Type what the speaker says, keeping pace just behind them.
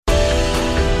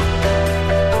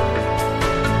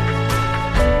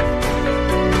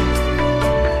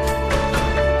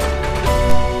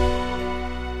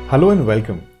Hello and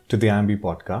welcome to the IIMB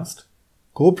Podcast,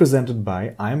 co-presented by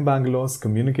IIM Bangalore's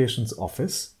Communications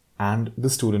Office and the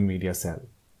Student Media Cell.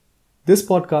 This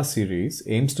podcast series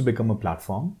aims to become a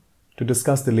platform to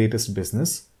discuss the latest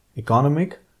business,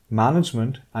 economic,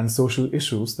 management, and social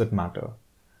issues that matter.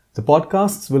 The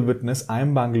podcasts will witness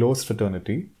IIM Bangalore's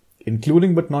fraternity,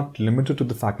 including but not limited to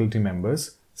the faculty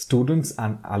members, students,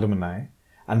 and alumni,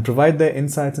 and provide their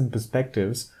insights and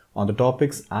perspectives on the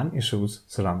topics and issues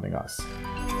surrounding us.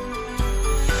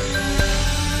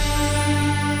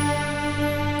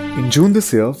 In June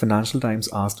this year, Financial Times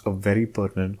asked a very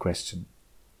pertinent question: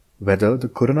 whether the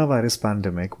coronavirus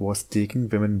pandemic was taking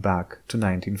women back to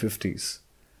 1950s.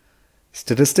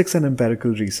 Statistics and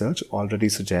empirical research already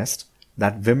suggest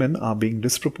that women are being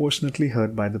disproportionately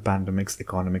hurt by the pandemic's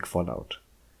economic fallout.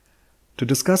 To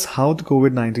discuss how the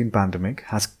COVID-19 pandemic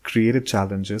has created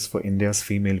challenges for India's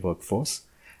female workforce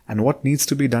and what needs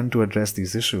to be done to address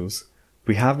these issues,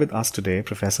 we have with us today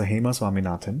Professor Hema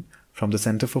Swaminathan from the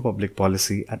Center for Public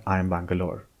Policy at IIM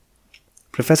Bangalore.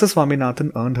 Professor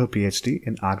Swaminathan earned her PhD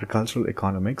in agricultural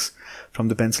economics from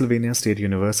the Pennsylvania State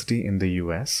University in the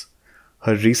US.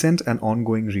 Her recent and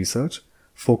ongoing research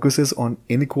focuses on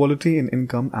inequality in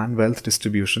income and wealth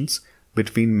distributions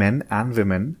between men and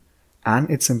women and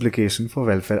its implication for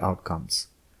welfare outcomes.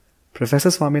 Professor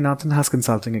Swaminathan has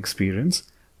consulting experience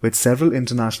with several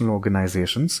international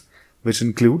organizations, which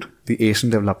include the Asian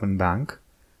Development Bank,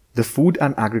 the Food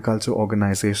and Agriculture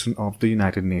Organization of the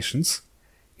United Nations,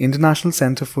 International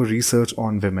Center for Research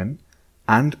on Women,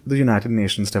 and the United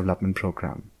Nations Development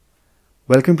Programme.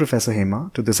 Welcome, Professor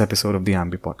Hema, to this episode of the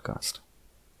IIMB Podcast.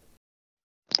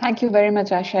 Thank you very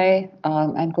much, Ashay,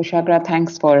 and Kushagra.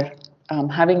 Thanks for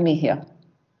having me here.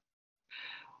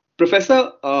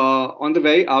 Professor, on the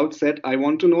very outset, I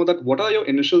want to know that what are your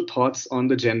initial thoughts on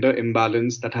the gender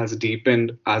imbalance that has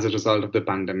deepened as a result of the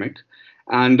pandemic?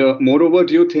 And moreover,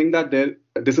 do you think that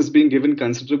this is being given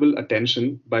considerable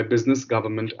attention by business,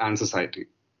 government, and society?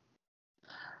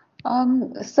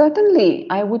 Certainly,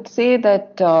 I would say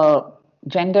that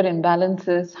gender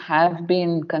imbalances have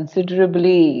been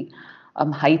considerably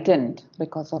heightened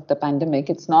because of the pandemic.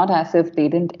 It's not as if they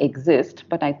didn't exist,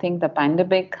 but I think the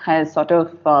pandemic has sort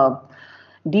of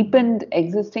deepened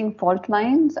existing fault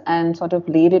lines and sort of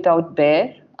laid it out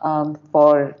bare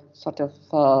for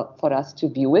us to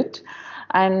view it.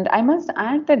 And I must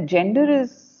add that gender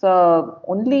is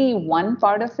only one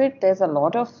part of it. There's a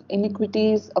lot of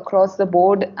inequities across the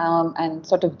board, and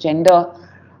sort of gender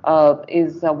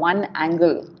is one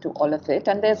angle to all of it.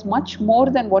 And there's much more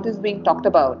than what is being talked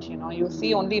about. You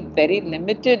see only very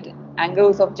limited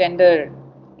angles of gender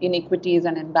inequities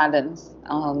and imbalance.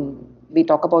 We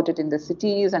talk about it in the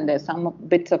cities, and there's some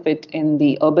bits of it in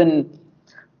the urban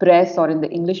press or in the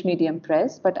English medium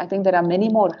press, but I think there are many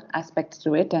more aspects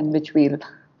to it, and which we'll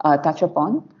touch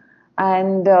upon.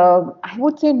 And I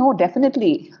would say no,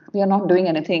 definitely we are not doing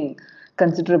anything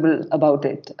considerable about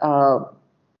it.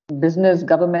 Business,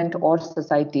 government, or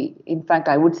society. In fact,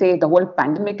 I would say the whole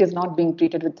pandemic is not being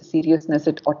treated with the seriousness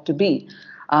it ought to be,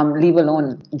 leave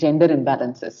alone gender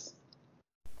imbalances.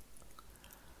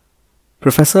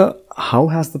 Professor, how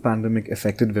has the pandemic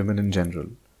affected women in general?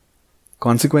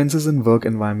 Consequences in work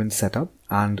environment setup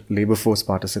and labor force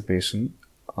participation,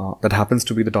 that happens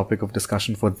to be the topic of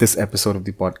discussion for this episode of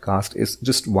the podcast, is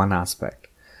just one aspect.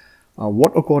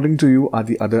 What, according to you, are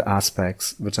the other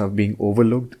aspects which are being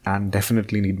overlooked and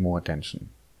definitely need more attention?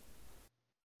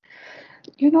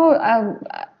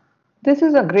 This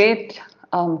is a great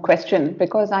question,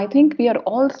 because I think we are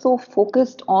all so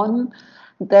focused on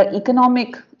the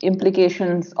economic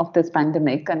implications of this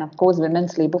pandemic. And of course,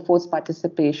 women's labor force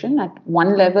participation at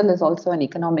one level is also an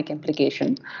economic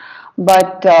implication.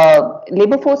 But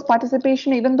labor force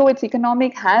participation, even though it's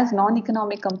economic, has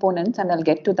non-economic components, and I'll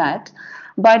get to that.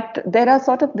 But there are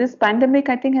sort of, this pandemic,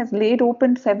 I think, has laid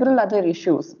open several other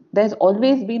issues. There's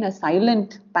always been a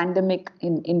silent pandemic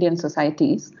in Indian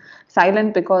societies,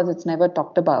 silent because it's never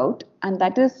talked about. And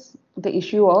that is the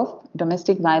issue of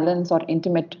domestic violence or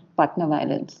intimate partner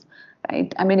violence,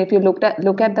 right? I mean, if you look at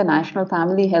the National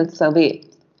Family Health Survey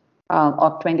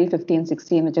of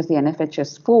 2015-16, which is the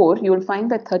NFHS4, you will find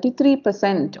that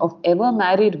 33% of ever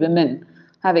married women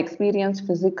have experienced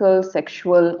physical,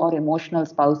 sexual, or emotional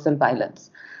spousal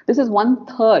violence. This is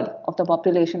 1/3 of the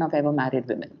population of ever married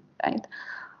women, right?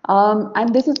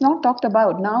 And this is not talked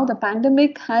about. Now, the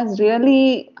pandemic has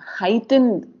really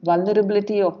heightened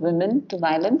vulnerability of women to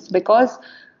violence because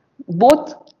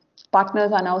both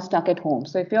partners are now stuck at home.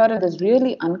 So if you're in this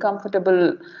really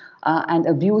uncomfortable and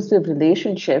abusive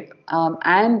relationship,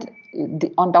 and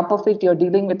on top of it, you're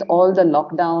dealing with all the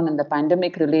lockdown and the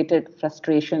pandemic related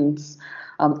frustrations,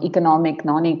 economic,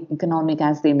 non-economic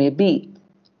as they may be.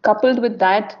 Coupled with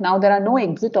that, now there are no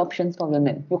exit options for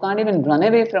women. You can't even run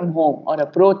away from home or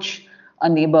approach a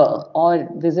neighbor or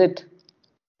visit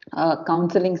a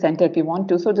counseling center if you want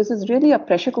to. So this is really a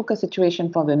pressure cooker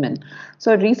situation for women.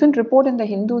 So a recent report in the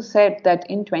Hindu said that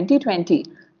in 2020,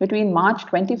 between March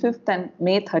 25th and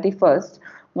May 31st,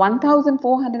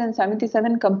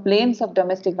 1,477 complaints of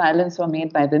domestic violence were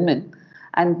made by women.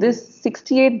 And this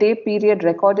 68-day period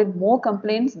recorded more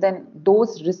complaints than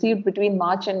those received between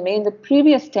March and May in the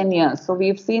previous 10 years. So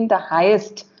we've seen the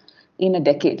highest in a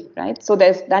decade, right? So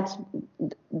there's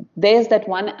that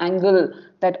one angle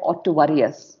that ought to worry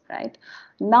us, right?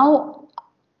 Now,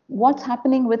 what's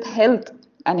happening with health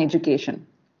and education?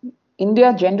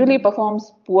 India generally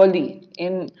performs poorly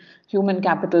in human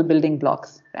capital building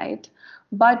blocks, right?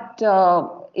 But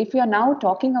if you're now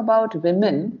talking about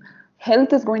women,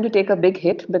 health is going to take a big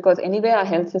hit because anyway our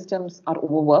health systems are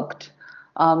overworked.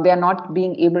 They are not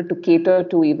being able to cater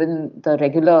to even the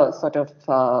regular sort of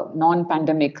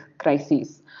non-pandemic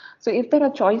crises. So if there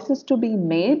are choices to be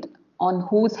made on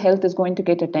whose health is going to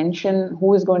get attention,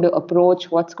 who is going to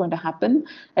approach, what's going to happen,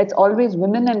 it's always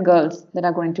women and girls that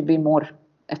are going to be more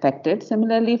affected.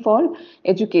 Similarly for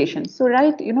education. So,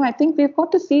 right, I think we've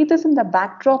got to see this in the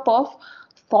backdrop of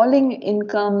falling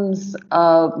incomes,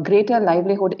 greater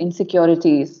livelihood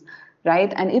insecurities,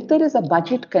 right? And if there is a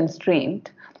budget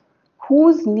constraint,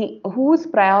 whose needs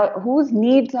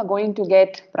are going to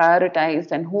get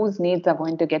prioritized and whose needs are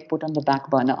going to get put on the back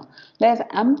burner? There's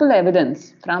ample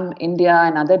evidence from India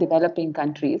and other developing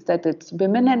countries that it's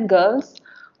women and girls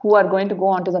who are going to go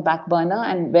onto the back burner,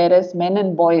 and whereas men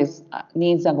and boys'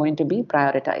 needs are going to be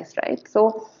prioritized, right?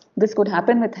 So this could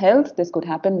happen with health, this could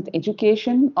happen with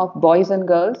education of boys and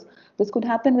girls, this could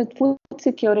happen with food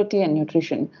security and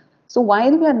nutrition. So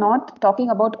while we are not talking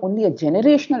about only a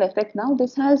generational effect now,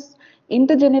 this has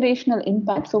intergenerational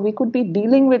impact. So we could be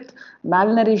dealing with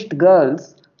malnourished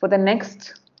girls for the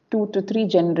next 2 to 3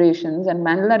 generations. And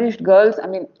malnourished girls,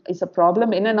 is a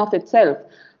problem in and of itself.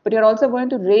 But you're also going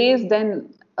to raise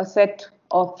then a set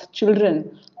of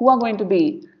children who are going to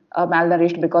be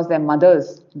malnourished because their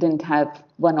mothers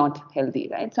were not healthy,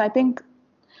 right? So I think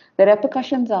the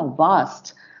repercussions are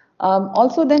vast.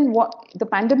 Also, then what the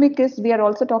pandemic is, we are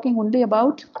also talking only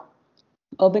about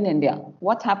urban India.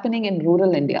 What's happening in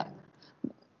rural India?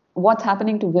 What's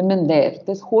happening to women there?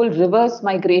 This whole reverse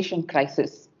migration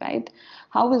crisis, right?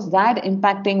 How is that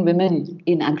impacting women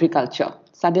in agriculture?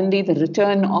 Suddenly, the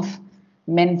return of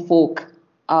men folk.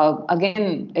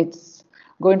 Again, it's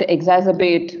going to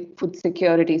exacerbate food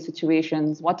security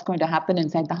situations. What's going to happen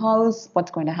inside the house?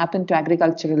 What's going to happen to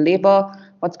agricultural labor?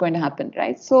 What's going to happen,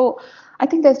 right? So I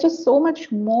think there's just so much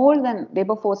more than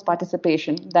labor force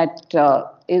participation that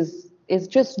is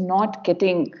just not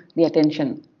getting the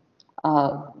attention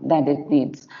that it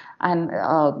needs. And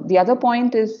the other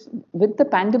point is with the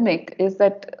pandemic is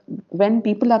that when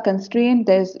people are constrained,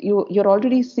 you're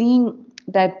already seeing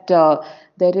that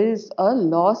there is a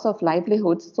loss of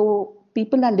livelihoods. So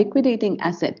people are liquidating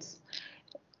assets.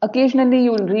 Occasionally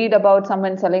you'll read about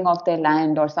someone selling off their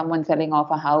land or someone selling off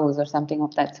a house or something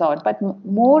of that sort. But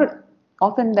more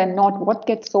often than not, what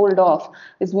gets sold off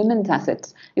is women's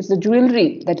assets. It's the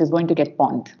jewelry that is going to get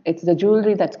pawned. It's the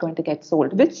jewelry that's going to get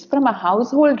sold, which from a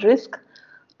household risk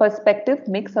perspective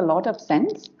makes a lot of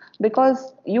sense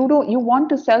because you want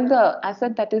to sell the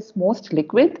asset that is most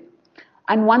liquid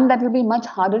and one that will be much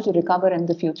harder to recover in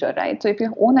the future, right? So if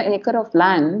you own an acre of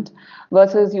land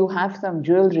versus you have some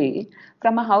jewelry,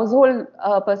 from a household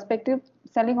perspective,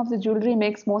 selling of the jewelry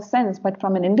makes more sense. But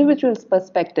from an individual's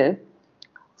perspective,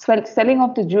 selling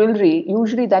of the jewelry,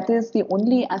 usually that is the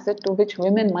only asset to which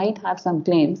women might have some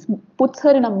claims, puts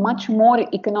her in a much more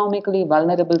economically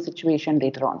vulnerable situation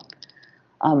later on.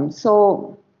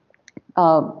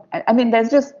 There's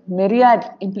just myriad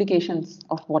implications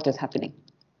of what is happening.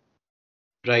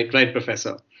 Right,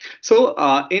 Professor. So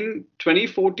in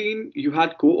 2014, you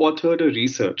had co-authored a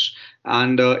research,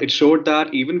 and it showed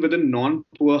that even within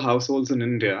non-poor households in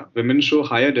India, women show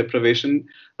higher deprivation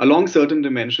along certain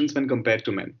dimensions when compared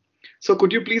to men. So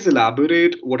could you please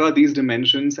elaborate what are these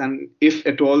dimensions, and if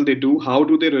at all they do, how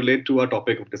do they relate to our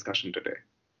topic of discussion today?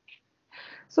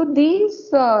 So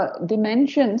these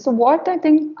dimensions, so what I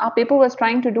think our paper was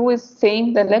trying to do is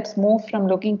saying that let's move from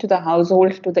looking to the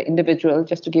household to the individual,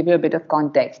 just to give you a bit of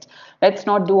context. Let's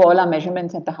not do all our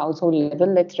measurements at the household level.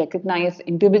 Let's recognize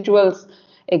individuals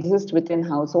exist within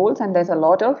households, and there's a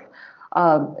lot of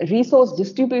resource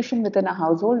distribution within a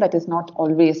household that is not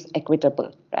always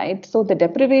equitable, right? So the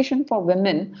deprivation for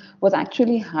women was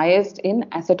actually highest in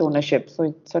asset ownership. So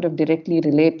it sort of directly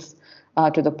relates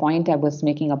to the point I was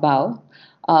making above.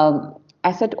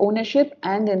 asset ownership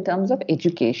and in terms of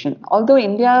education. Although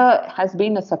India has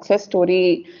been a success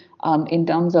story in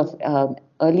terms of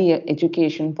early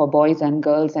education for boys and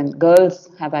girls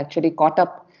have actually caught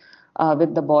up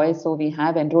with the boys, so we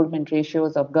have enrollment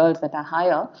ratios of girls that are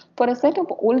higher. For a set of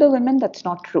older women, that's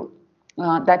not true.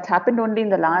 That's happened only in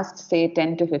the last, say,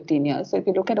 10 to 15 years. So if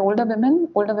you look at older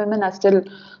women are still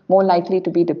more likely to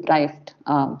be deprived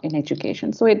in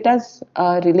education. So it does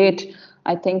relate,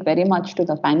 I think, very much to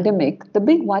the pandemic. The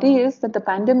big worry is that the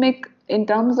pandemic, in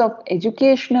terms of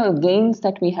educational gains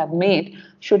that we have made,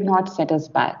 should not set us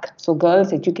back. So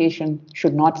girls' education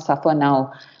should not suffer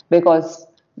now because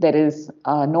there is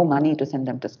no money to send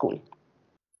them to school.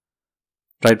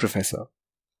 Right, Professor.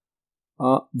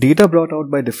 Data brought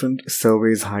out by different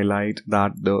surveys highlight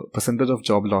that the percentage of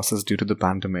job losses due to the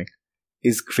pandemic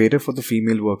is greater for the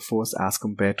female workforce as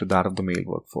compared to that of the male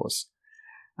workforce.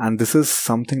 And this is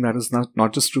something that is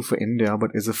not just true for India,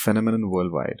 but is a phenomenon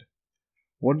worldwide.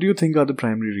 What do you think are the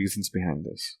primary reasons behind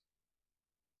this?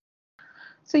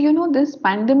 So, this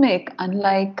pandemic,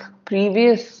 unlike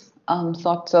previous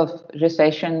sorts of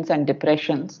recessions and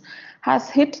depressions, has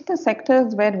hit the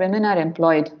sectors where women are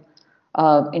employed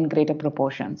in greater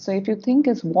proportion. So if you think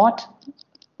is what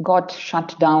got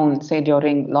shut down, say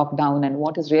during lockdown, and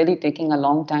what is really taking a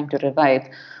long time to revive,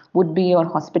 would be your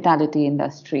hospitality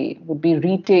industry, would be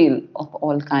retail of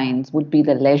all kinds, would be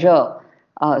the leisure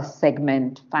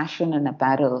segment, fashion and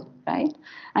apparel, right?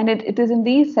 And it is in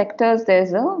these sectors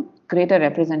there's a greater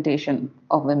representation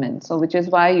of women. So which is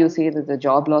why you see that the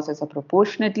job losses are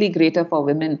proportionately greater for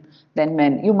women than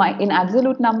men. You might, in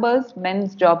absolute numbers,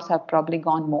 men's jobs have probably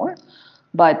gone more.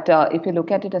 But if you look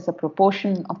at it as a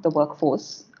proportion of the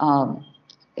workforce,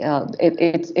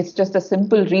 it's just a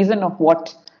simple reason of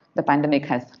what the pandemic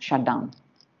has shut down.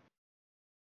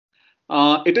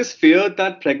 It is feared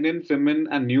that pregnant women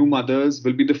and new mothers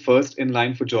will be the first in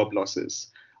line for job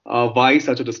losses. Why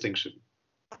such a distinction?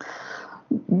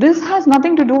 This has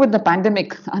nothing to do with the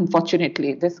pandemic,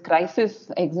 unfortunately. This crisis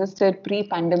existed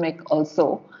pre-pandemic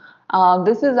also.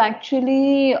 This is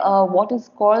actually what is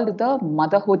called the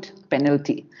motherhood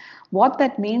penalty. What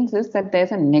that means is that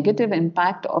there's a negative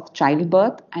impact of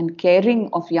childbirth and caring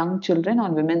of young children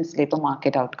on women's labor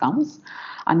market outcomes.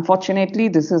 Unfortunately,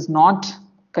 this is not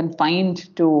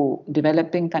confined to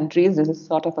developing countries. This is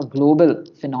sort of a global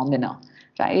phenomena,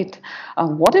 right?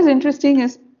 What is interesting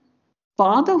is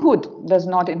fatherhood does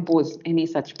not impose any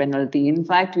such penalty. In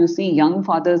fact, you see young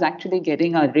fathers actually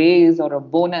getting a raise or a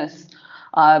bonus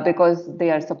because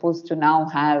they are supposed to now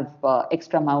have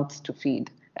extra mouths to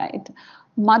feed, right?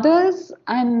 Mothers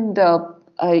and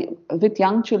with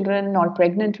young children or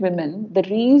pregnant women, the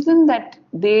reason that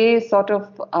they sort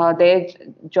of their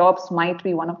jobs might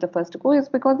be one of the first to go is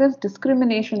because there's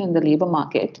discrimination in the labor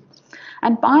market.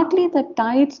 And partly that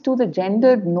ties to the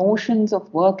gendered notions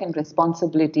of work and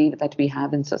responsibility that we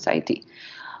have in society.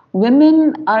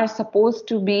 Women are supposed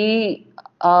to be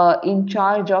in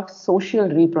charge of social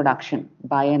reproduction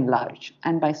by and large.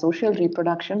 And by social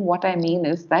reproduction, what I mean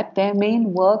is that their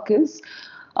main work is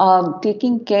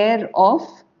taking care of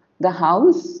the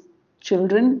house,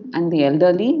 children, and the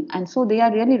elderly. And so they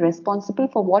are really responsible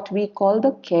for what we call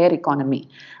the care economy.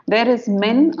 Whereas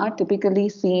men are typically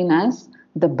seen as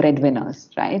the breadwinners,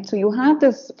 right? So you have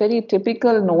this very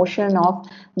typical notion of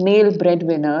male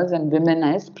breadwinners and women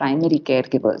as primary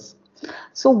caregivers.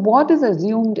 So what is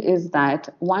assumed is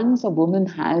that once a woman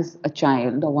has a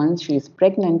child or once she is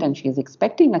pregnant and she is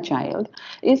expecting a child,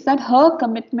 is that her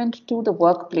commitment to the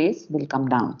workplace will come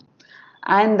down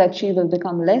and that she will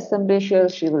become less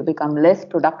ambitious, she will become less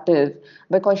productive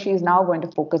because she is now going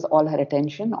to focus all her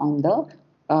attention on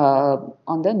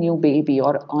the new baby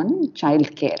or on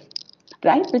child care.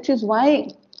 Right, which is why,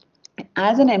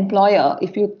 as an employer,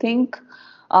 if you think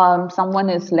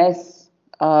someone is less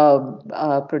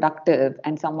productive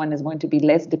and someone is going to be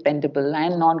less dependable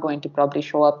and not going to probably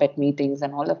show up at meetings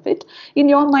and all of it, in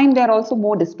your mind, they're also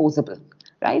more disposable,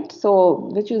 right? So,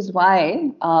 which is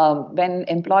why when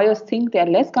employers think they're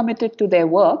less committed to their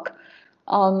work,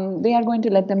 they are going to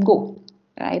let them go,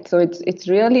 right? So, it's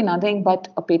really nothing but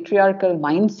a patriarchal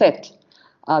mindset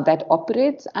that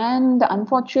operates, and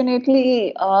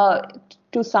unfortunately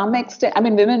to some extent, I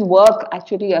mean, women work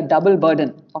actually a double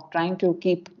burden of trying to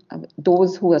keep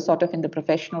those who are sort of in the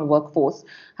professional workforce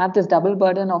have this double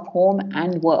burden of home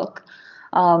and work,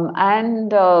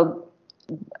 and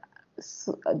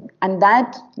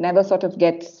that never sort of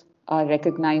gets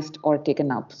recognized or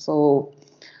taken up. So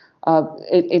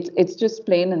it's just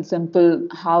plain and simple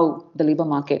how the labor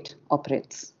market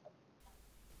operates.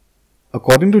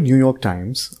 According to New York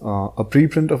Times, a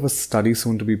preprint of a study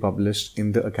soon to be published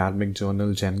in the academic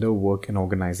journal Gender, Work and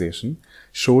Organization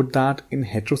showed that in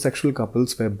heterosexual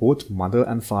couples where both mother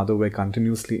and father were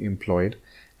continuously employed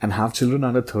and have children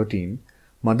under 13,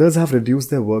 mothers have reduced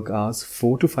their work hours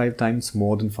 4 to 5 times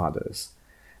more than fathers.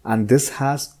 And this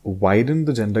has widened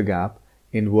the gender gap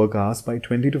in work hours by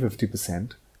 20 to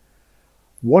 50%.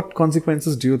 What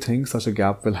consequences do you think such a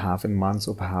gap will have in months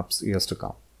or perhaps years to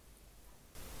come?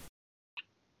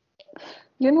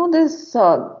 This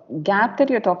gap that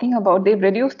you're talking about, they've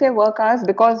reduced their work hours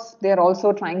because they're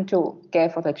also trying to care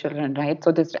for the children, right?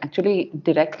 So this actually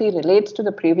directly relates to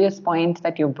the previous point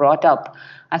that you brought up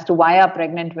as to why are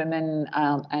pregnant women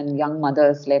and young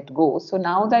mothers let go. So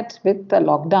now that with the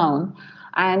lockdown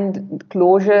and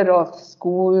closure of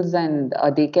schools and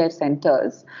daycare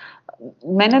centers,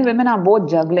 men and women are both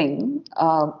juggling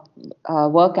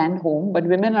work and home, but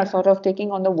women are sort of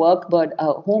taking on the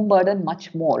home burden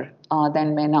much more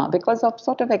than men are because of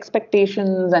sort of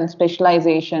expectations and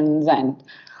specializations and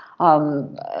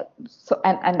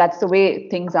that's the way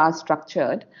things are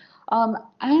structured.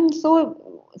 And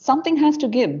so something has to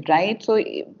give, right? So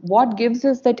what gives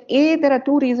is that there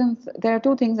are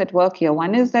two things at work here.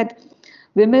 One is that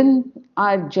women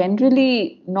are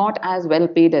generally not as well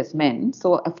paid as men.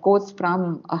 So, of course,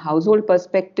 from a household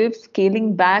perspective,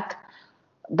 scaling back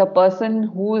the person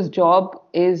whose job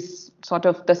is sort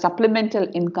of the supplemental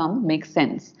income makes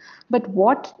sense. But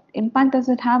what impact does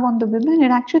it have on the women?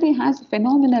 It actually has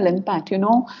phenomenal impact.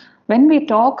 When we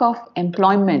talk of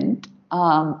employment,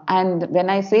 and when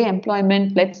I say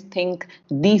employment, let's think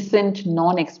decent,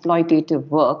 non-exploitative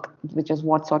work, which is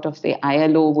what sort of say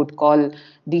ILO would call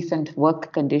decent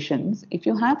work conditions. If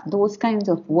you have those kinds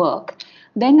of work,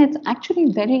 then it's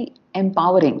actually very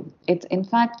empowering. It's in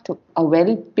fact a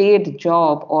well-paid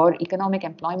job or economic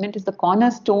employment is the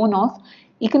cornerstone of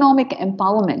economic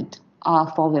empowerment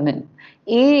for women.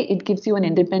 It gives you an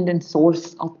independent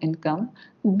source of income.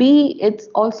 B, it's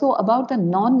also about the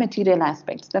non-material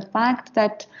aspects. The fact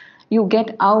that you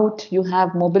get out, you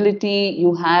have mobility,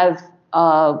 you have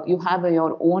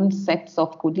your own sets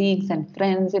of colleagues and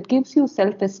friends. It gives you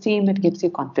self-esteem. It gives you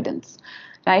confidence,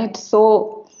 right?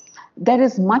 So there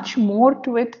is much more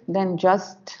to it than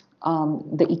just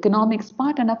the economics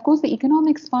part. And of course, the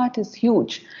economics part is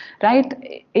huge,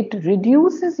 right? It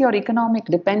reduces your economic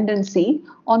dependency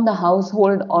on the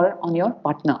household or on your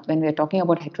partner when we're talking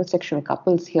about heterosexual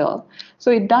couples here. So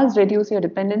it does reduce your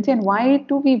dependency. And why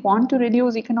do we want to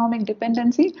reduce economic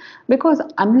dependency? Because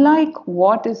unlike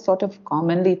what is sort of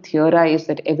commonly theorized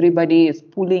that everybody is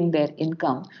pooling their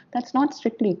income, that's not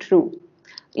strictly true.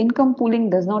 Income pooling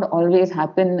does not always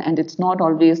happen, and it's not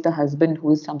always the husband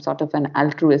who is some sort of an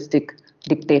altruistic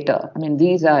dictator. I mean,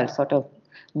 these are sort of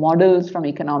models from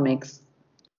economics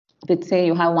which say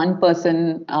you have one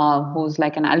person who's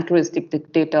like an altruistic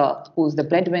dictator, who's the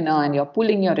breadwinner, and you're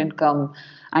pooling your income,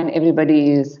 and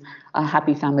everybody is a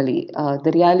happy family.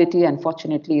 The reality,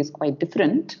 unfortunately, is quite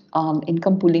different.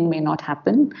 Income pooling may not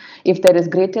happen. If there is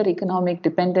greater economic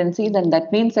dependency, then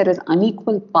that means there is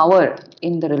unequal power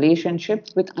in the relationship.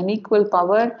 With unequal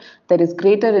power, there is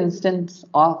greater instance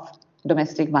of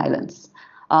domestic violence.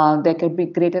 There could be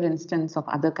greater instance of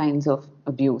other kinds of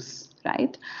abuse,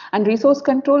 right? And resource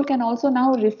control can also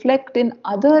now reflect in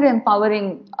other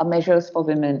empowering measures for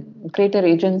women, greater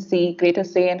agency, greater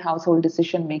say in household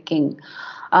decision making.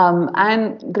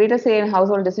 And greater say in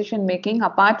household decision making,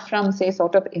 apart from, say,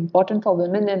 sort of important for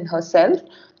women in herself,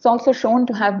 it's also shown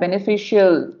to have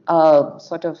beneficial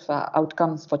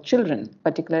outcomes for children,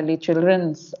 particularly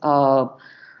children's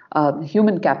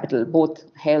human capital, both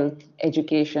health,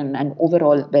 education, and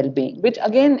overall well-being, which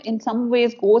again, in some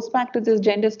ways goes back to this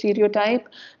gender stereotype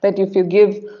that if you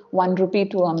give 1 rupee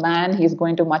to a man, he's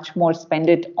going to much more spend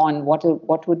it on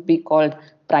what would be called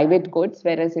private goods,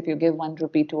 whereas if you give 1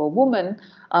 rupee to a woman,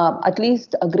 at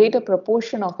least a greater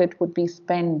proportion of it would be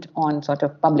spent on sort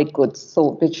of public goods,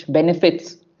 so which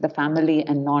benefits the family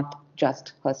and not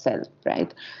just herself,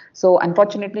 right? So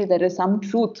unfortunately, there is some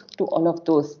truth to all of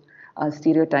those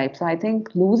stereotypes. I think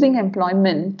losing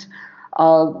employment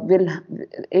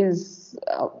is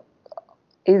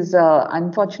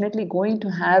unfortunately going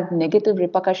to have negative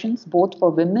repercussions both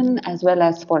for women as well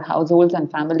as for households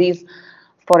and families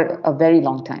for a very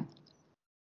long time.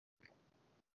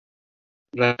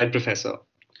 Right, Professor.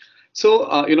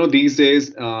 So, these days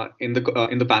in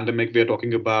the pandemic, we are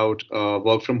talking about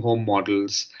work from home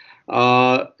models.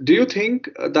 Do you think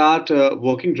that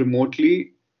working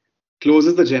remotely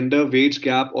closes the gender wage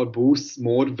gap or boosts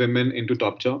more women into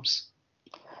top jobs?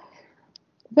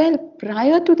 Well,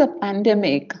 prior to the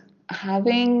pandemic,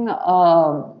 having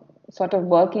sort of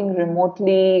working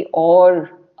remotely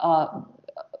or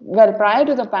well, prior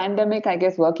to the pandemic, I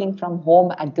guess working from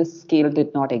home at this scale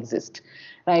did not exist,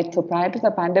 right? So prior to the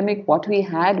pandemic, what we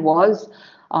had was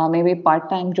maybe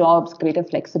part-time jobs, greater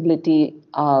flexibility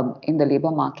in the labor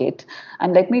market.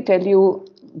 And let me tell you,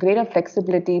 greater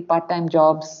flexibility, part-time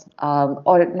jobs,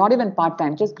 or not even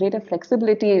part-time, just greater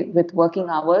flexibility with working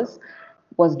hours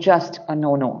was just a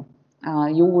no-no.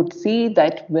 You would see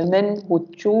that women who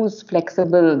choose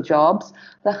flexible jobs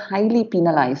are highly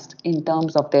penalized in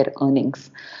terms of their earnings,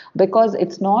 because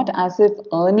it's not as if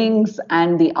earnings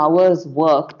and the hours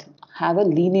worked have a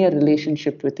linear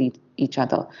relationship with each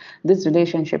other. This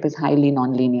relationship is highly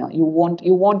non-linear. You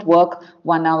won't work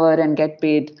 1 hour and get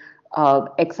paid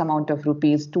X amount of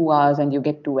rupees, 2 hours and you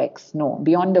get 2x. No,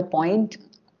 beyond the point,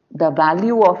 the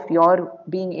value of your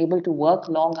being able to work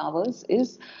long hours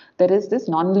is there is this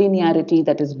non-linearity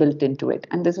that is built into it.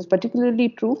 And this is particularly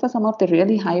true for some of the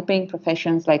really high-paying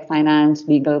professions like finance,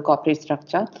 legal, corporate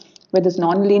structure, where this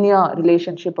non-linear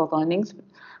relationship of earnings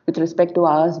with respect to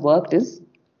hours worked is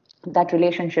that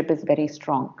relationship is very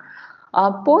strong.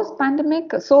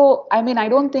 Post-pandemic, so I mean, I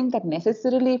don't think that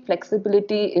necessarily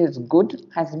flexibility is good,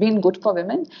 has been good for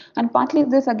women. And partly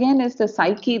this again is the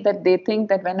psyche that they think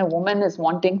that when a woman is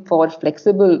wanting for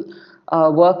flexible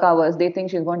work hours, they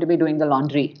think she's going to be doing the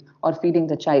laundry or feeding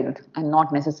the child and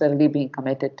not necessarily being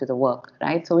committed to the work,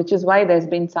 right? So which is why there's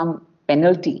been some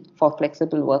penalty for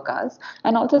flexible work hours.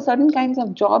 And also certain kinds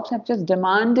of jobs have just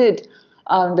demanded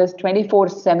this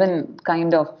 24/7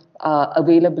 kind of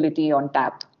availability on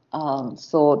tap.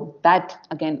 So that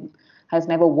again has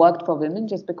never worked for women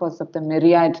just because of the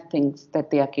myriad things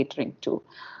that they are catering to.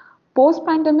 Post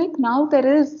pandemic, now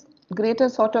there is greater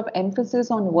sort of emphasis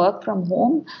on work from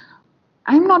home.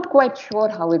 I'm not quite sure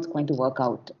how it's going to work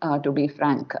out, to be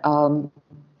frank.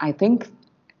 I think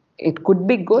it could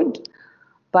be good,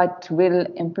 but will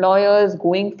employers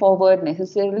going forward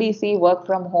necessarily see work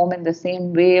from home in the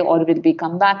same way, or will we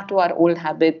come back to our old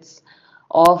habits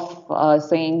of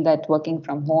saying that working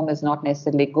from home is not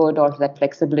necessarily good, or that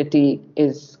flexibility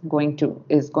is going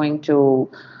to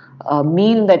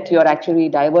mean that you're actually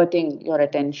diverting your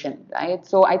attention, right?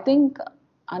 So I think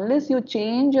unless you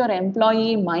change your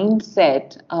employee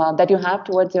mindset that you have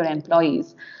towards your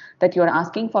employees, that you're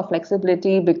asking for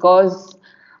flexibility because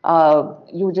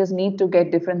you just need to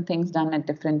get different things done at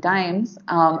different times.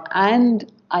 And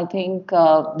I think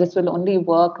this will only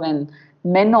work when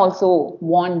men also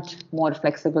want more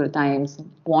flexible times,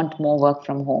 want more work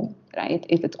from home, right?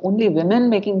 If it's only women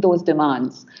making those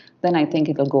demands, then I think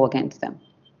it will go against them.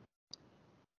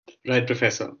 Right,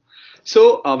 Professor.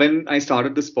 So when I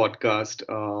started this podcast,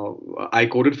 I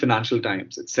quoted Financial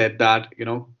Times. It said that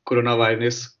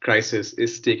coronavirus crisis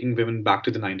is taking women back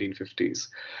to the 1950s.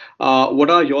 What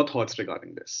are your thoughts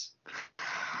regarding this?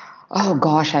 Oh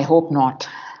gosh, I hope not.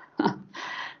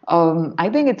 I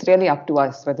think it's really up to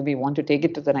us whether we want to take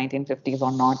it to the 1950s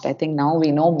or not. I think now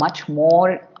we know much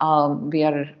more. We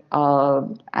are,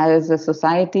 as a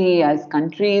society, as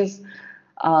countries,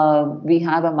 we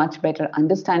have a much better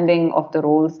understanding of the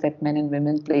roles that men and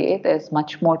women play. There's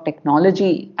much more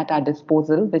technology at our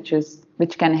disposal,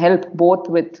 which can help both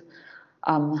with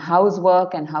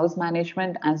housework and house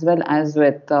management, as well as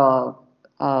with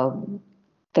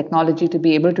technology to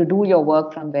be able to do your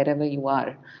work from wherever you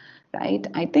are. Right.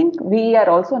 I think we are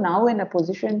also now in a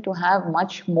position to have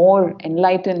much more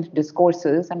enlightened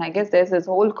discourses. And I guess there's this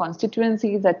whole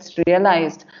constituency that's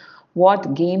realized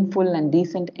what gainful and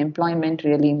decent employment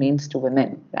really means to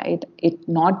women, right? It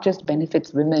not just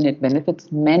benefits women, it benefits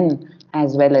men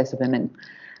as well as women.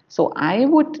 So I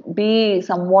would be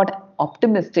somewhat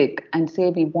optimistic and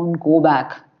say we won't go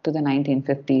back to the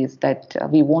 1950s, that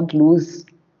we won't lose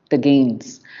the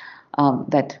gains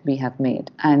that we have made.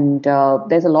 And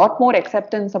there's a lot more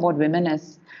acceptance about women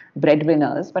as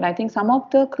breadwinners, but I think some of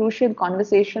the crucial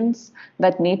conversations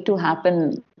that need to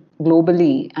happen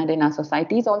globally and in our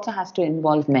societies also has to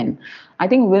involve men. I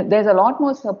think there's a lot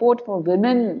more support for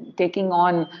women taking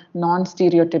on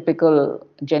non-stereotypical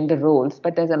gender roles,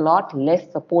 but there's a lot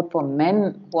less support for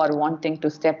men who are wanting to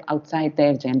step outside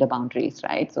their gender boundaries,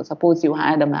 right? So suppose you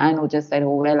had a man who just said,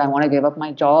 oh, well, I want to give up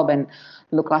my job and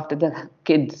look after the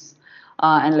kids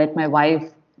and let my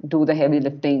wife do the heavy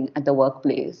lifting at the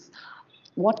workplace.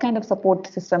 What kind of support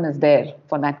system is there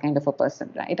for that kind of a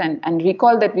person, right? And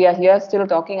recall that we are here still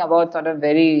talking about sort of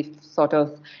very sort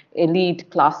of elite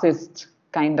classist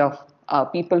kind of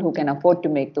people who can afford to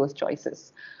make those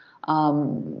choices.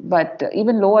 But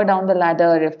even lower down the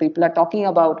ladder, if people are talking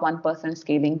about one person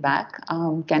scaling back,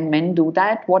 can men do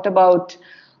that? What about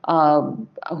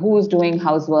who's doing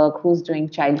housework, who's doing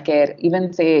childcare,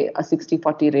 even say a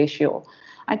 60-40 ratio?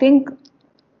 I think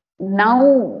now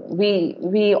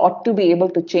we ought to be able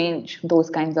to change those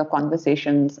kinds of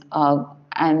conversations,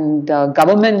 and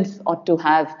governments ought to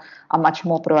have a much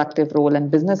more proactive role,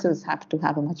 and businesses have to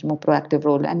have a much more proactive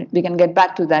role, and we can get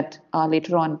back to that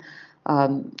later on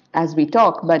as we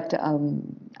talk. But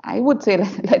I would say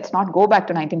let's not go back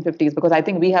to 1950s, because I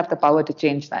think we have the power to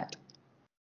change that.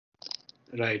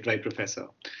 Right, Professor.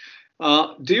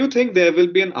 Do you think there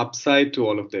will be an upside to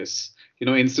all of this?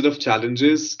 Instead of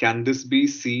challenges, can this be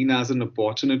seen as an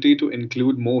opportunity to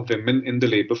include more women in the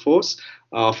labor force,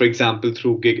 for example,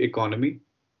 through gig economy?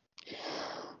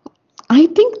 I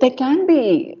think there can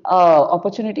be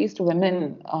opportunities to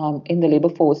women in the labor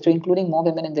force, to including more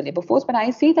women in the labor force, but I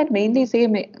see that mainly, say,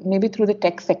 maybe through the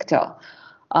tech sector,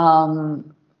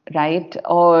 right?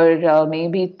 Or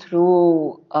maybe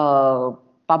through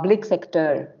public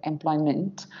sector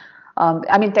employment.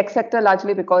 I mean, tech sector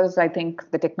largely because I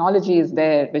think the technology is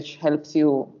there, which helps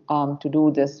you to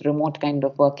do this remote kind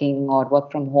of working or work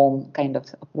from home kind of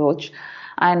approach.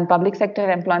 And public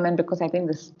sector employment, because I think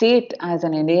the state as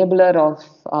an enabler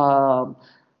of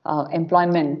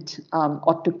employment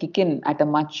ought to kick in at a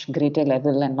much greater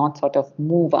level and not sort of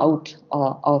move out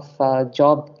of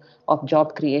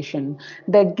job creation.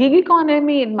 The gig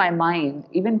economy, in my mind,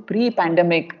 even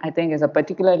pre-pandemic, I think is a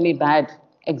particularly bad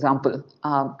example.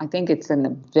 I think it's a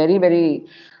very, very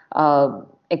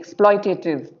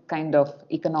exploitative kind of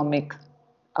economic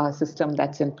system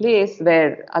that's in place,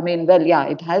 where, I mean, well, yeah,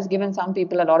 it has given some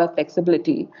people a lot of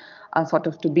flexibility, sort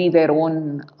of to be their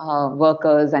own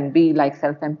workers and be like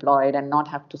self-employed and not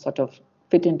have to sort of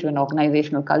fit into an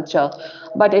organizational culture.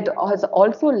 But it has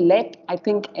also let, I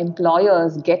think,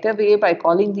 employers get away by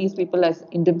calling these people as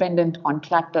independent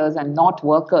contractors and not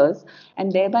workers,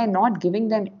 and thereby not giving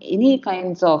them any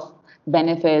kinds of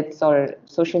benefits or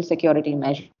social security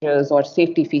measures or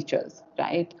safety features,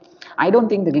 right? I don't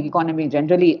think the gig economy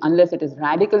generally, unless it is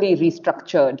radically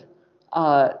restructured,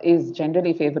 is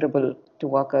generally favorable to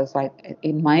workers.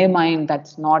 In my mind,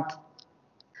 that's not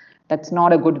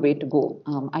a good way to go.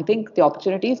 I think the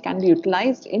opportunities can be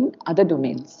utilized in other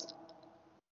domains.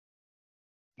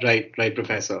 Right,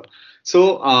 Professor.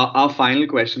 So, our final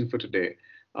question for today.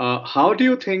 How do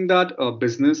you think that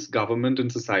business, government,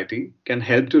 and society can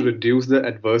help to reduce the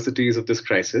adversities of this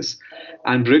crisis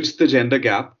and bridge the gender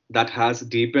gap that has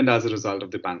deepened as a result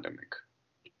of the pandemic?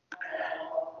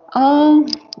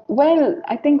 Well,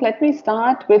 I think let me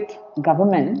start with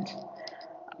government,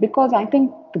 because I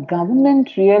think the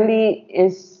government really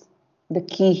is the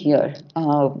key here.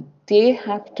 They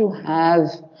have to have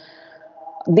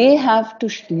they have to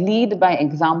lead by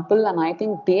example, and I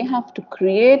think they have to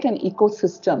create an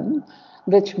ecosystem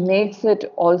which makes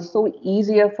it also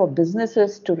easier for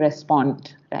businesses to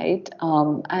respond, right?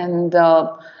 And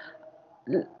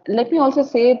let me also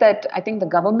say that I think the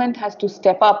government has to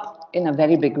step up in a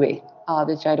very big way,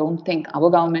 which I don't think our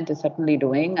government is certainly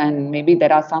doing, and maybe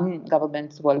there are some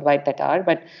governments worldwide that are,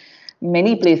 but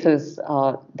many places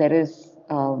there is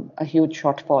a huge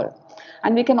shortfall.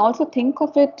 And we can also think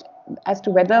of it as to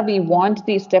whether we want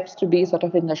these steps to be sort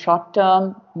of in the short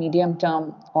term, medium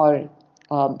term, or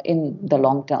in the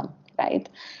long term, right?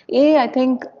 I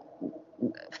think,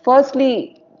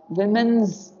 firstly,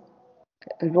 women's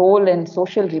role in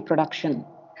social reproduction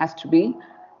has to be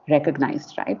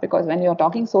recognized, right? Because when you're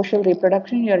talking social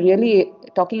reproduction, you're really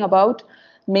talking about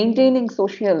maintaining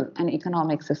social and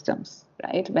economic systems,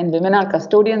 right? When women are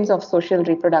custodians of social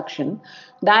reproduction,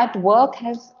 that work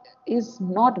is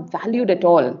not valued at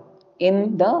all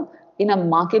in a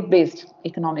market-based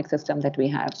economic system that we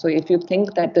have. So if you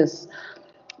think that this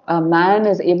a man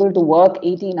is able to work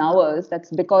 18 hours,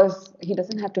 that's because he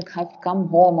doesn't have to come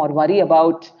home or worry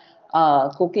about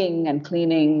cooking and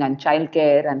cleaning and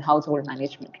childcare and household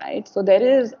management, right? So there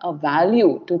is a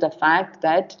value to the fact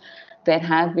that there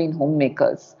have been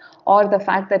homemakers, or the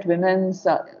fact that women's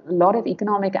a lot of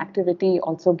economic activity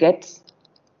also gets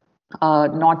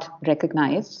not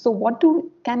recognized.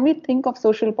 So can we think of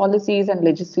social policies and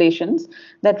legislations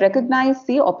that recognize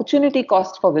the opportunity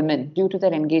cost for women due to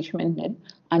their engagement in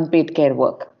unpaid care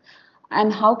work?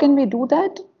 And how can we do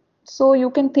that? So you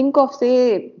can think of,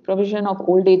 say, provision of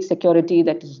old age security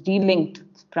that is de-linked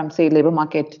from, say, labor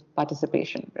market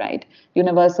participation, right?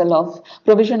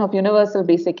 Provision of universal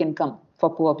basic income for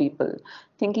poor people.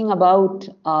 Thinking about,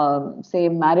 say,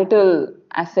 marital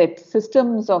assets,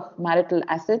 systems of marital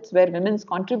assets where women's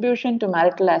contribution to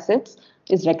marital assets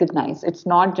is recognized. It's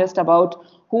not just about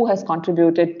who has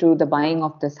contributed to the buying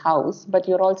of this house, but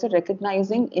you're also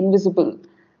recognizing invisible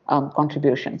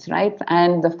contributions, right?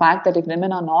 And the fact that if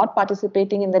women are not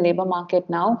participating in the labor market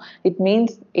now, it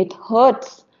means it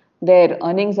hurts their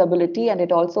earnings ability, and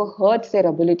it also hurts their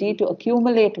ability to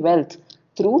accumulate wealth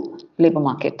through labor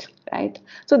market, right?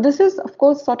 So this is, of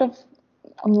course, sort of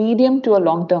a medium to a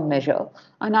long-term measure.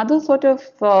 Another sort of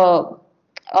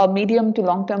a medium to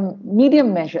long-term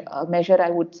medium measure, I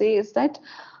would say, is that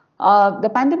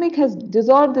the pandemic has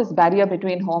dissolved this barrier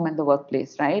between home and the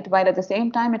workplace, right? While at the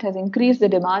same time, it has increased the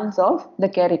demands of the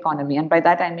care economy. And by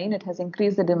that, I mean it has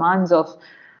increased the demands of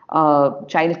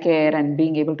childcare and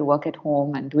being able to work at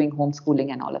home and doing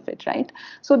homeschooling and all of it, right?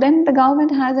 So then the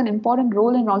government has an important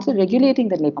role in also regulating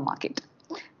the labor market.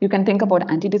 You can think about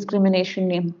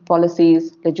anti-discrimination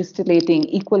policies, legislating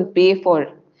equal pay for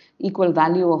equal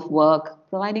value of work,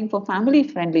 providing for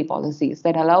family-friendly policies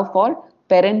that allow for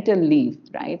parental leave,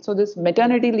 right? So this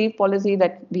maternity leave policy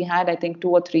that we had, I think, 2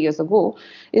 or 3 years ago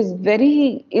is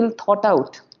very ill thought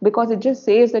out because it just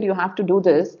says that you have to do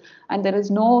this and there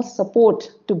is no support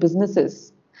to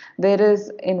businesses. Whereas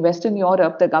in Western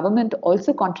Europe, the government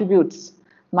also contributes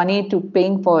money to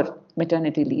paying for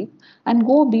maternity leave and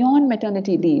go beyond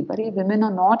maternity leave. Women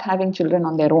are not having children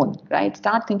on their own, right?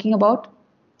 Start thinking about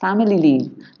family leave,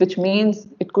 which means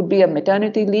it could be a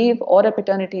maternity leave or a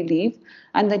paternity leave,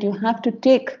 and that you have to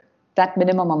take that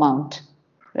minimum amount,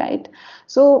 right?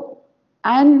 So,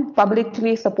 and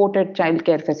publicly supported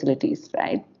childcare facilities,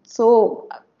 right? So,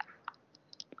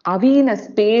 are we in a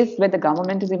space where the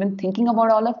government is even thinking about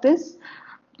all of this?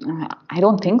 I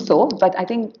don't think so, but I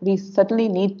think we certainly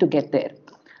need to get there.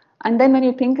 And then when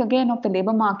you think again of the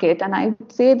labor market, and I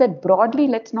would say that broadly,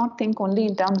 let's not think only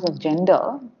in terms of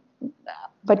gender,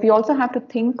 but we also have to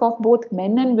think of both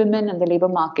men and women in the labor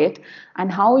market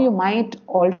and how you might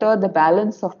alter the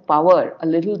balance of power a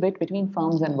little bit between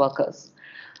firms and workers.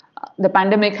 The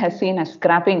pandemic has seen a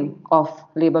scrapping of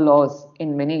labor laws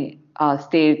in many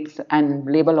states and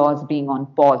labor laws being on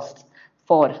pause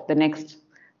for the next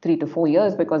 3 to 4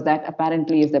 years because that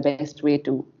apparently is the best way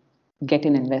to get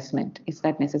an investment. Is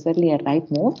that necessarily a right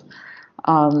move?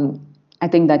 I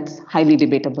think that's highly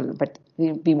debatable, but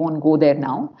we won't go there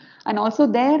now. And also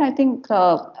there, I think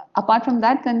apart from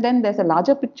that, and then there's a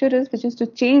larger picture which is to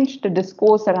change the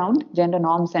discourse around gender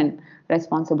norms and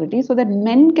responsibility so that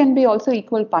men can be also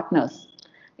equal partners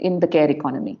in the care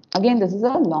economy. Again, this is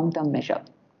a long-term measure.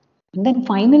 And then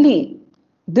finally,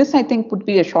 this I think would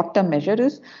be a short-term measure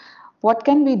is what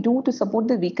can we do to support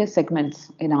the weaker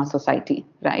segments in our society,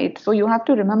 right? So you have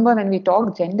to remember when we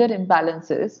talk gender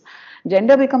imbalances,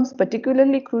 gender becomes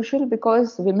particularly crucial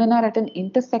because women are at an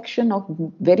intersection of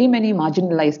very many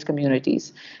marginalized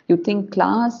communities. You think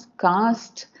class,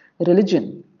 caste,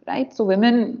 religion, right? So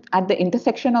women at the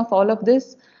intersection of all of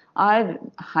this are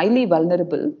highly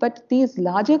vulnerable, but these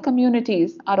larger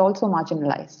communities are also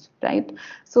marginalized, right?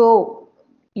 So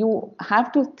you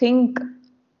have to think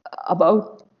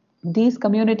about these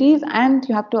communities and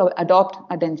you have to adopt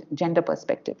a gender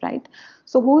perspective, right?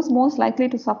 So who's most likely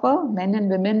to suffer? Men and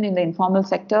women in the informal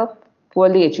sector,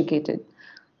 poorly educated.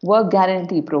 Work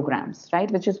guarantee programs,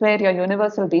 right? Which is where your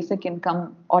universal basic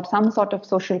income or some sort of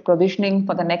social provisioning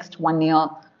for the next 1 year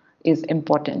is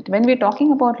important. When we're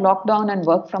talking about lockdown and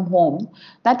work from home,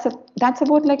 that's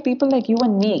about like people like you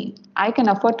and me. I can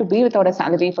afford to be without a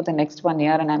salary for the next 1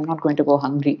 year and I'm not going to go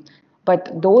hungry.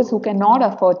 But those who cannot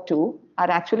afford to are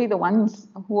actually the ones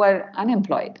who are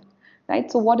unemployed,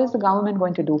 right? So what is the government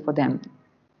going to do for them?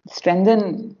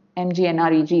 Strengthen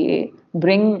MGNREGA,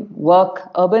 bring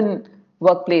urban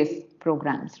workplace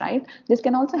programs, right? This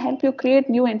can also help you create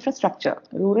new infrastructure,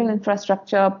 rural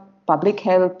infrastructure, public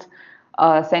health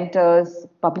centers,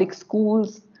 public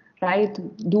schools, right?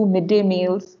 Do midday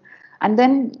meals. And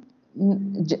then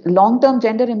long-term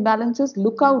gender imbalances,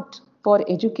 look out for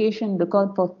education, look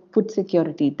out for food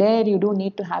security. There you do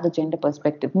need to have a gender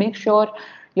perspective. Make sure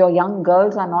your young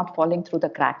girls are not falling through the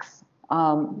cracks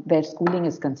where schooling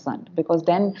is concerned, because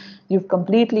then you've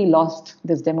completely lost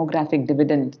this demographic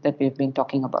dividend that we've been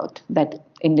talking about, that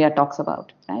India talks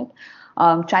about, right?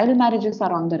 Child marriages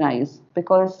are on the rise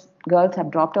because girls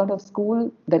have dropped out of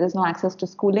school, there is no access to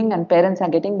schooling, and parents are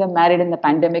getting them married in the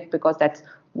pandemic because that's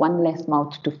one less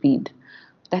mouth to feed.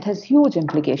 That has huge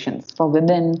implications for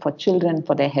women, for children,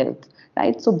 for their health,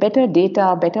 right? So better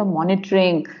data, better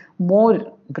monitoring,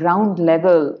 more ground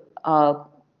level.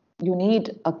 You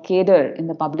need a cadre in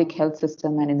the public health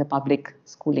system and in the public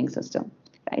schooling system,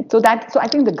 right? So I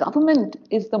think the government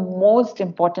is the most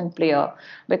important player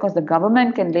because the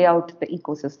government can lay out the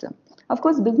ecosystem. Of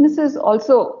course, businesses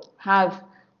also have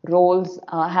roles,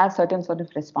 have certain sort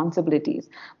of responsibilities,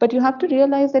 but you have to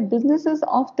realize that businesses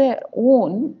of their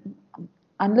own,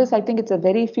 unless I think it's a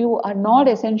very few, are not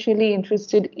essentially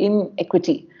interested in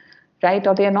equity, right?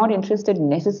 Or they are not interested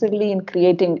necessarily in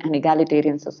creating an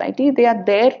egalitarian society. They are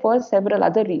there for several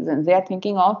other reasons. They are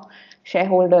thinking of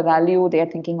shareholder value, they are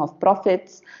thinking of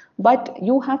profits, but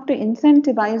you have to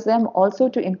incentivize them also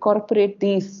to incorporate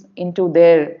these into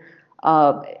their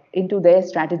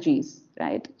strategies,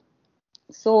 right?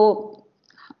 So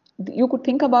you could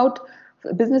think about,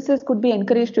 businesses could be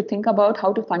encouraged to think about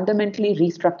how to fundamentally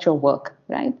restructure work,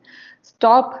 right?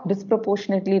 Stop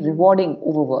disproportionately rewarding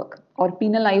overwork or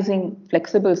penalizing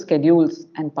flexible schedules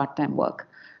and part-time work,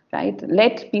 right?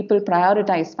 Let people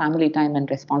prioritize family time and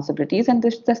responsibilities, and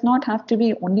this does not have to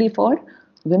be only for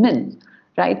women,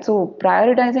 right? So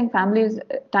prioritizing families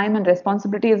time and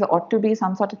responsibilities ought to be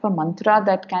some sort of a mantra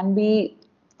that can be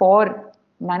for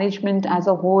management as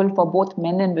a whole, for both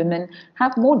men and women.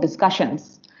 Have more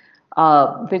discussions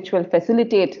which will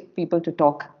facilitate people to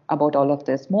talk about all of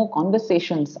this, more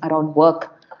conversations around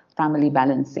work family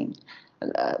balancing.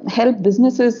 Help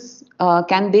businesses,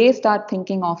 can they start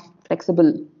thinking of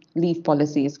flexible leave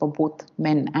policies for both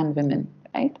men and women,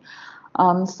 right?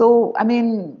 So I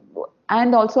mean,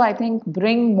 and also I think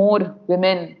bring more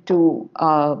women to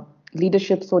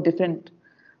leadership, so different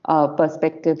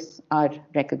perspectives are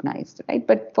recognized, right?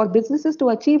 But for businesses to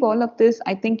achieve all of this,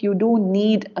 I think you do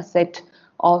need a set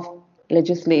of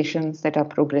legislations that are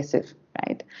progressive,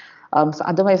 right? So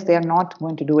otherwise, they are not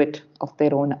going to do it of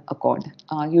their own accord.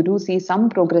 You do see some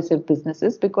progressive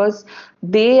businesses because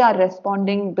they are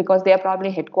responding, because they are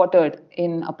probably headquartered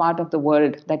in a part of the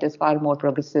world that is far more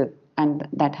progressive and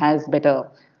that has better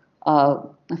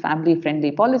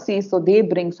family-friendly policies. So they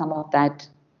bring some of that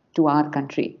to our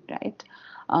country, right?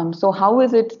 So how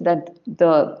is it that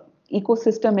the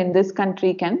ecosystem in this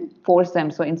country can force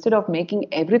them? So instead of making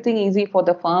everything easy for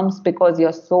the firms because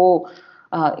you're so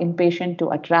impatient to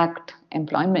attract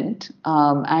employment,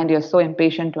 and you're so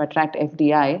impatient to attract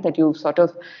FDI that you sort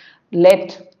of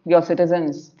let your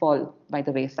citizens fall by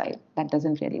the wayside. That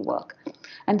doesn't really work.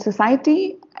 And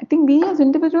society, I think we as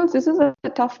individuals, this is a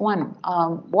tough one.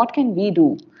 What can we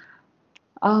do?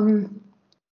 I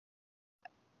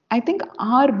think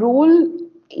our role,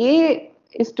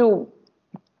 is to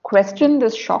question the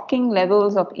shocking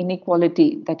levels of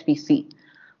inequality that we see,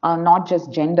 not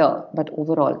just gender, but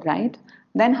overall, right?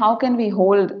 Then how can we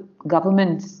hold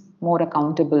governments more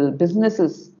accountable,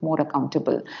 businesses more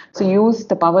accountable? So use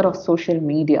the power of social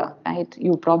media, right?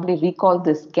 You probably recall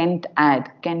this Kent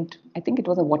ad. Kent, I think it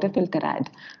was a water filter ad,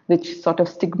 which sort of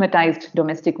stigmatized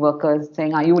domestic workers,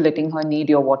 saying, are you letting her need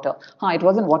your water? It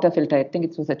wasn't water filter. I think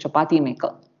it was a chapati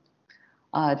maker.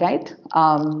 Right?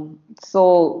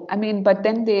 So, I mean, but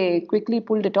then they quickly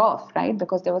pulled it off, right?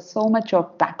 Because there was so much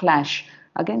of backlash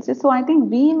against it. So I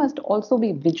think we must also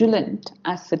be vigilant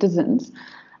as citizens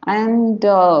and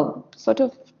sort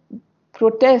of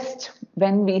protest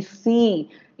when we see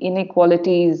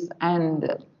inequalities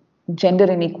and gender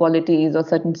inequalities or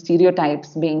certain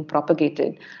stereotypes being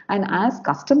propagated. And as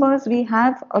customers, we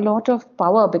have a lot of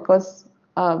power because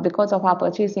of our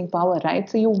purchasing power, right?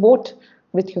 So you vote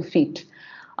with your feet.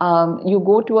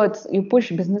 You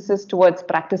push businesses towards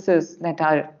practices that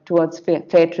are towards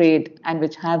fair trade and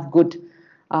which have good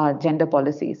gender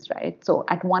policies, right? So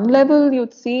at one level,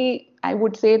 I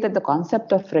would say that the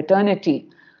concept of fraternity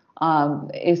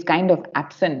is kind of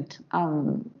absent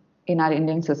in our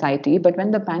Indian society. But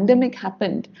when the pandemic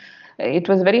happened, it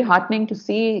was very heartening to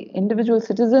see individual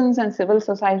citizens and civil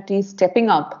society stepping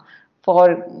up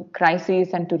for crises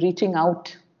and to reaching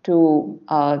out to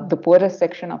the poorest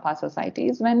section of our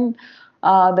societies when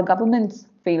the governments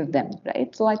failed them,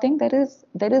 right? So I think there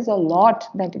is a lot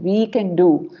that we can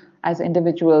do as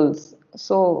individuals.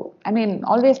 So, I mean,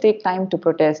 always take time to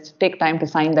protest, take time to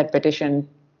sign that petition,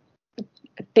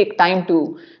 take time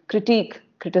to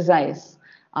criticize,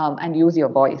 and use your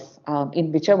voice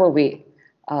in whichever way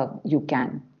you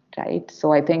can, right?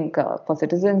 So I think for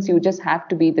citizens, you just have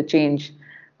to be the change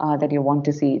that you want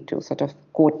to see, to sort of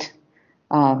quote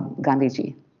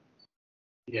Gandhiji.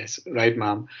 Yes, right,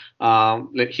 ma'am.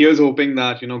 Here's hoping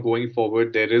that, going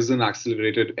forward, there is an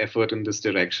accelerated effort in this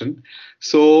direction.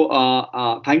 So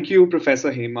thank you,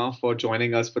 Professor Hema, for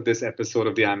joining us for this episode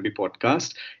of the IIMB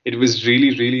podcast. It was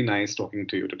really, really nice talking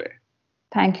to you today.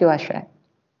 Thank you, Ashray.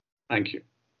 Thank you.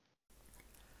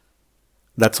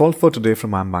 That's all for today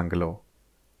from IIM Bangalore.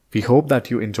 We hope that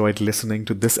you enjoyed listening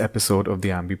to this episode of the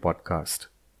IIMB podcast.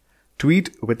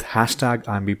 Tweet with hashtag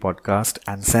IIMB Podcast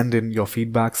and send in your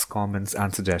feedbacks, comments,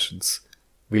 and suggestions.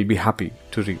 We'll be happy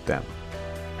to read them.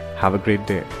 Have a great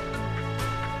day.